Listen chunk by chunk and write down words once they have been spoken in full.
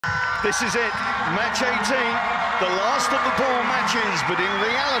This is it, match 18, the last of the ball matches, but in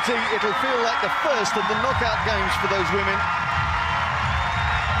reality, it'll feel like the first of the knockout games for those women.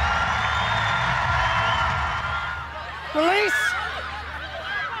 Release!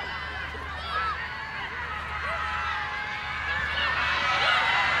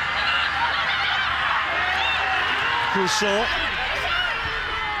 Croissant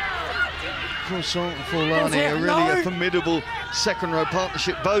and Forlani are really a formidable second-row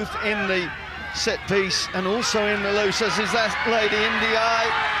partnership, both in the set piece and also in the loose, as is that lady in the eye.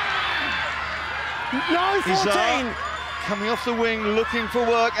 No, 14! Coming off the wing, looking for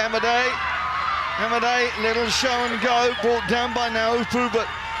work, Amadei, little show and go, brought down by Naupu, but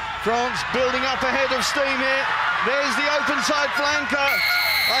France building up ahead of steam here. There's the open side flanker.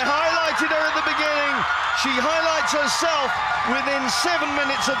 I highlighted her at the beginning. She highlights herself within 7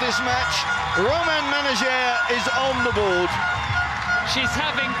 minutes of this match. Romain Ménagère is on the board. She's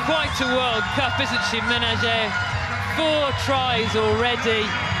having quite a World Cup, isn't she, Ménagère? 4 tries already.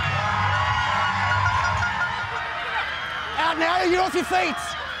 Out now, you're off your feet.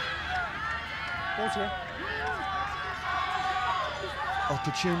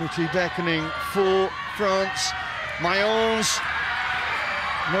 Opportunity beckoning for France. Mayence,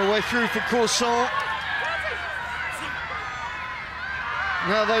 no way through for Croissant.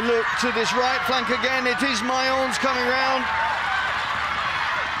 Now they look to this right flank again. It is Mayence coming round.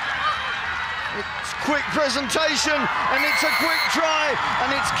 It's quick presentation, and it's a quick try, and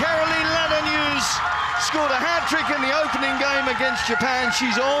it's Caroline Ladagneuse. Scored a hat-trick in the opening game against Japan.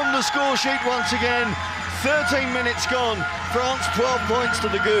 She's on the score sheet once again. 13 minutes gone. France 12 points to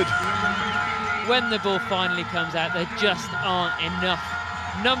the good. When the ball finally comes out, there just aren't enough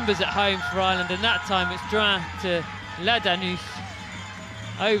numbers at home for Ireland, and that time it's Drouin to Ladagneuse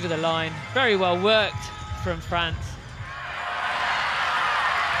over the line. Very well worked from France.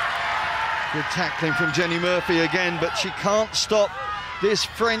 Good tackling from Jenny Murphy again, but she can't stop this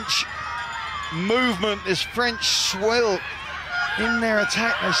French movement, this French swell in their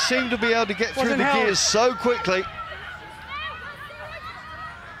attack. They seem to be able to get through the gears so quickly.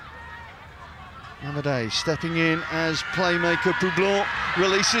 Amadei stepping in as playmaker. Poublon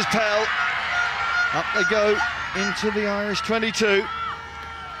releases Pell. Up they go into the Irish 22.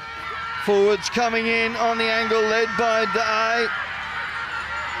 Forwards coming in on the angle, led by Dai.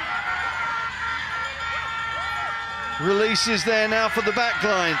 Releases there now for the back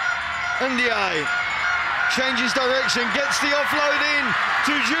line. Ndiaye changes direction, gets the offload in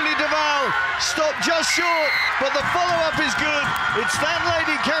to Julie Duval. Stopped just short, but the follow-up is good. It's that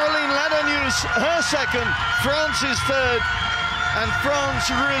lady, Caroline Ladagneuse, her second, France's third. And France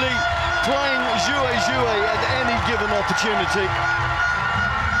really playing jouet at any given opportunity.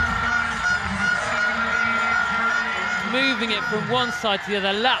 Moving it from one side to the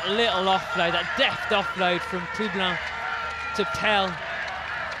other, that little offload, that deft offload from Poublon to Pell.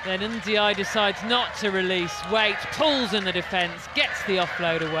 Then Ndiaye decides not to release, waits, pulls in the defence, gets the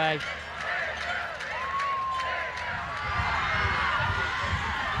offload away.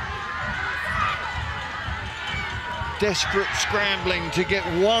 Desperate scrambling to get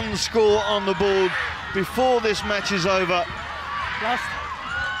one score on the board before this match is over. Last.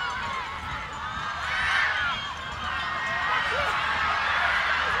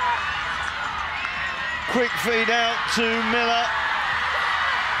 Quick feed out to Miller.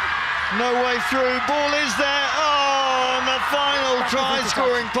 No way through, ball is there. Oh, and the final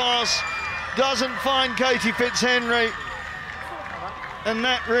try-scoring pass doesn't find Katie Fitzhenry. And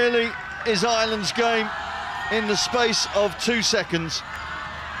that really is Ireland's game in the space of 2 seconds.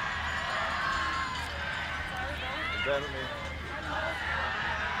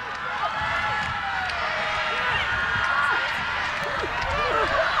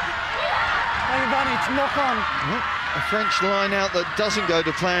 Knock on. A French line out that doesn't go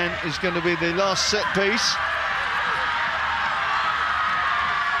to plan is going to be the last set piece.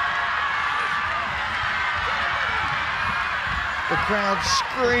 The crowd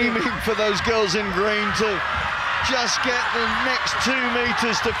screaming for those girls in green to just get the next 2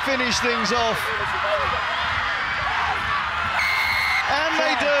 meters to finish things off. And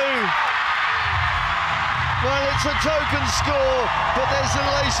they do. Well, it's a token score, but there's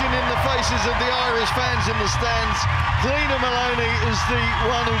elation in the faces of the Irish fans in the stands. Cliona Maloney is the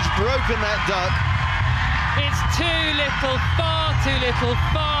one who's broken that duck. It's too little, far too little,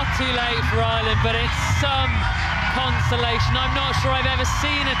 far too late for Ireland, but it's some consolation. I'm not sure I've ever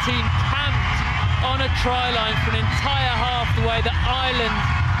seen a team camped on a try line for an entire half the way that Ireland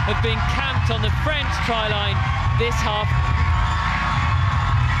have been camped on the French try line this half.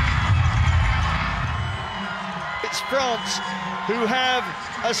 It's France who have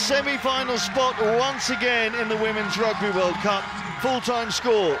a semi-final spot once again in the Women's Rugby World Cup. Full-time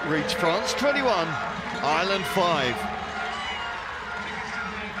score reached France 21, Ireland 5.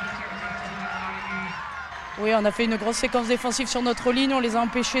 Oui, on a fait une grosse séquence défensive sur notre ligne, on les a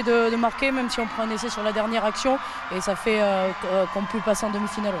empêchés de marquer, même si on prend un essai sur la dernière action, et ça fait qu'on peut passer en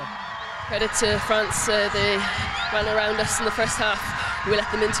demi-finale. Ouais. Credit to France, they ran around us in the first half. We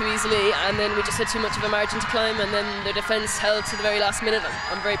let them in too easily, and then we just had too much of a margin to climb, and then their defence held to the very last minute.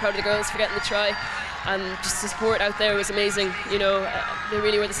 I'm very proud of the girls for getting the try, and just the support out there was amazing. You know, they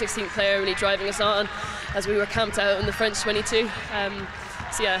really were the 16th player, really driving us on as we were camped out in the French 22.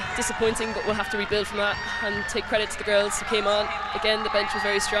 So yeah, disappointing, but we'll have to rebuild from that and take credit to the girls who came on. Again, the bench was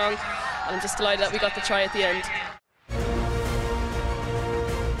very strong, and I'm just delighted that we got the try at the end.